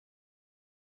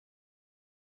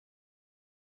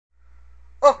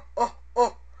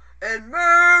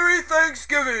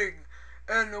Thanksgiving,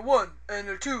 and a 1, and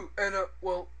a 2, and a,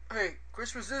 well, hey,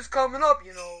 Christmas is coming up,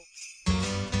 you know.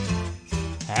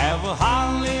 Have a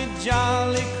holly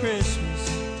jolly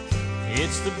Christmas,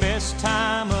 it's the best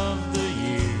time of the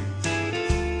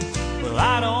year. Well,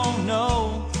 I don't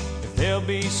know if there'll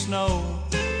be snow,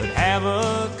 but have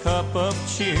a cup of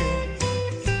cheer.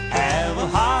 Have a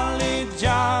holly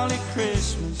jolly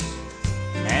Christmas,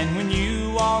 and when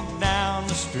you walk down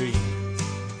the street,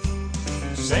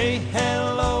 say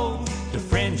hello to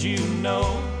friends you know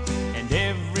and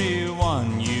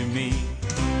everyone you meet.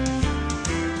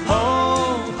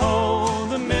 Ho, ho,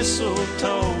 the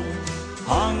mistletoe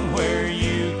hung where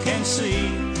you can see.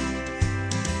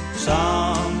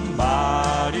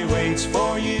 Somebody waits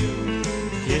for you,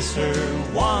 kiss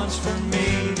her once for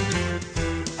me.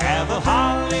 Have a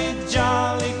holly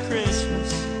jolly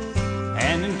Christmas,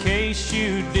 and in case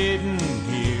you didn't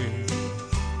hear,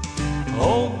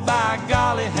 oh by God,